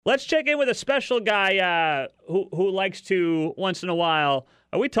Let's check in with a special guy who likes to, once in a while,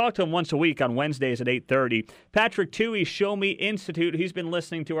 we talk to him once a week on Wednesdays at 8:30. Patrick Tuohy, Show Me Institute. He's been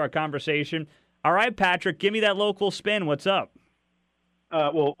listening to our conversation. All right, Patrick, give me that local spin. What's up?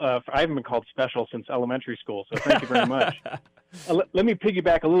 I haven't been called special since elementary school, so thank you very much. Let me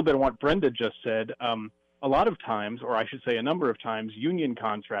piggyback a little bit on what Brenda just said. A lot of times, or I should say a number of times, union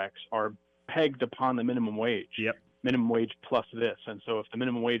contracts are pegged upon the minimum wage. Yep. Minimum wage plus this. And so if the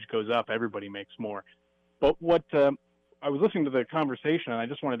minimum wage goes up, everybody makes more. But what I was listening to the conversation, and I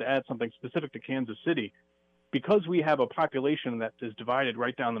just wanted to add something specific to Kansas City. Because we have a population that is divided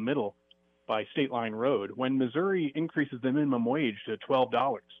right down the middle by State Line Road, when Missouri increases the minimum wage to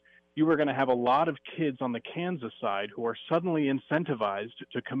 $12, you are going to have a lot of kids on the Kansas side who are suddenly incentivized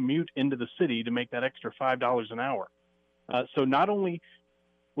to commute into the city to make that extra $5 an hour. So not only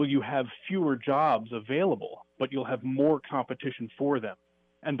will you have fewer jobs available, but you'll have more competition for them.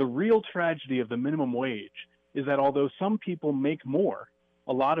 And the real tragedy of the minimum wage is that although some people make more,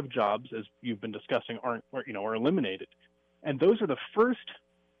 a lot of jobs, as you've been discussing, are eliminated. And those are the first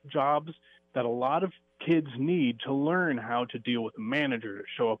jobs that a lot of kids need to learn how to deal with a manager, to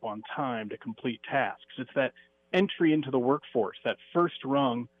show up on time, to complete tasks. It's that entry into the workforce, that first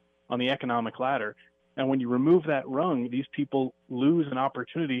rung on the economic ladder. And when you remove that rung, these people lose an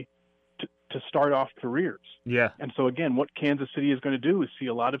opportunity to start off careers. Yeah. And so, again, what Kansas City is going to do is see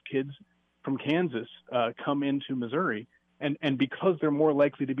a lot of kids from Kansas come into Missouri. And because they're more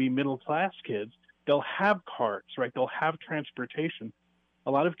likely to be middle-class kids, they'll have cars, right? They'll have transportation.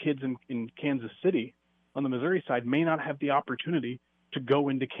 A lot of kids in Kansas City on the Missouri side may not have the opportunity to go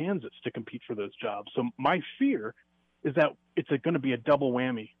into Kansas to compete for those jobs. So my fear is that it's going to be a double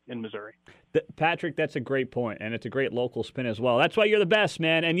whammy in Missouri. Patrick, that's a great point, and it's a great local spin as well. That's why you're the best,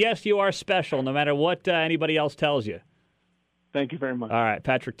 man. And yes, you are special, no matter what anybody else tells you. Thank you very much. All right,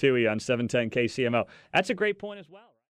 Patrick Tuohy on 710 KCMO. That's a great point as well.